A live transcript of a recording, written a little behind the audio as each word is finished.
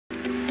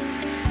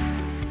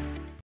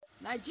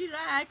Nigeria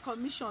High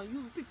Commission,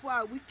 you people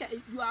are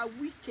wicked. You are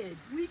wicked.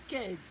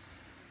 Wicked.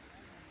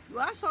 You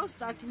asked us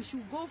that we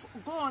should go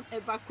on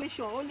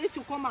evacuation only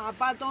to come and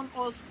abandon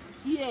us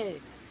here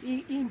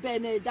in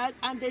Benin.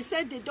 And they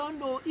said they don't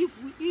know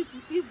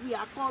if we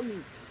are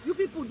coming. You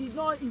people did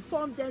not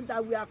inform them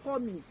that we are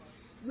coming.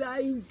 We are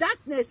in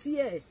darkness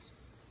here.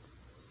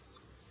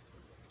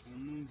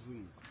 Unknown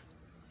zone.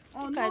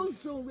 Unknown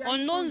zone. We are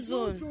unknown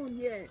zone.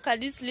 Yeah. Look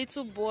at this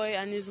little boy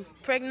and his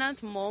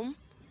pregnant mom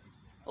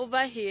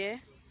over here.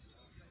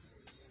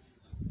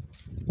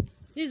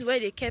 This is where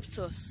they kept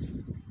us,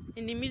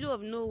 in the middle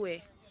of nowhere.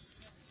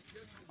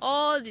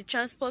 All the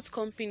transport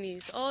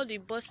companies, all the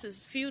buses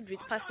filled with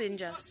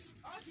passengers.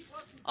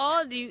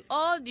 All the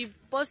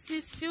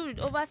buses filled with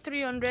over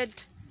 300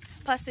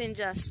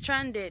 passengers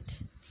stranded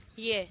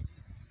here,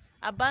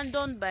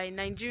 abandoned by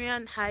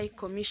Nigerian High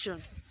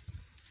Commission.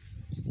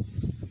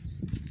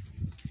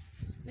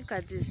 Look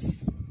at this.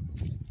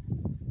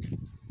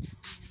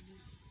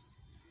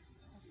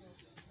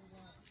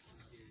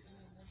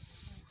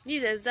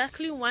 This is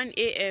exactly 1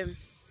 a.m.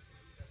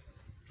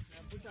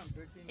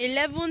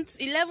 11th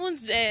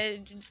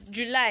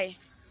July,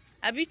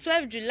 abi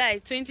 12 July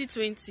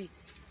 2020.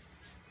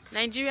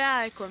 Nigeria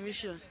High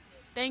Commission.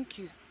 Thank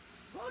you.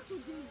 Go to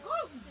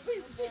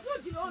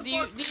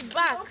the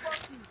back.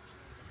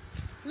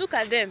 Look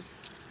at them.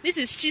 This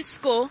is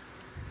Chisco.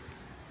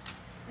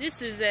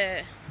 This is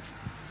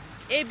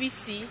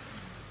ABC.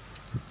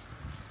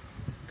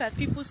 Look at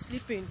people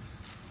sleeping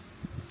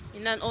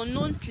in an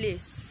unknown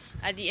place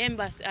at the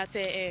embassy at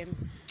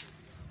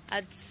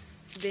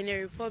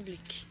Benin Republic,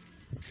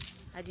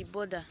 at the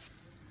border.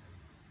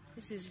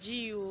 This is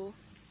GUO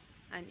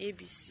and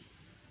ABC.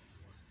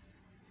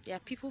 There are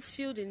people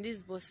filled in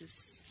these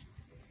buses.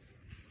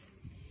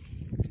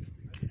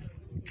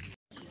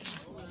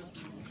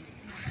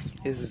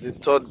 This is the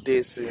third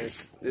day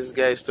since these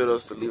guys told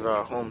us to leave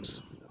our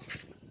homes.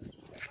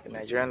 The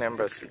Nigerian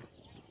embassy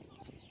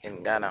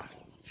in Ghana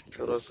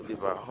told us to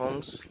leave our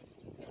homes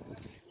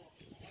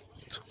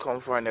to come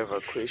for an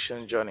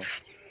evacuation journey.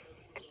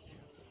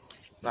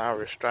 Now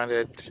we're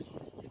stranded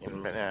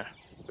in Benin.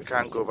 We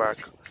can't go back.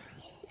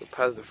 We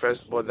passed the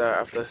first border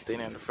after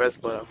staying in the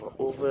first border for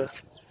over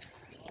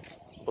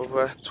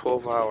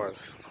 12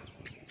 hours.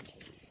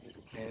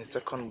 In the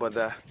second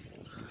border,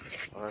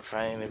 we're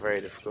finding it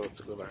very difficult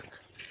to go back.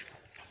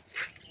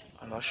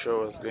 I'm not sure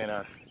what's going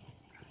on.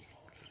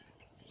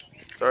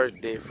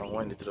 Third day from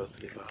when they told us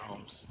to leave our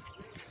homes.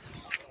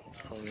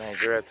 From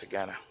Nigeria to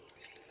Ghana.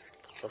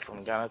 Or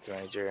from Ghana to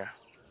Nigeria.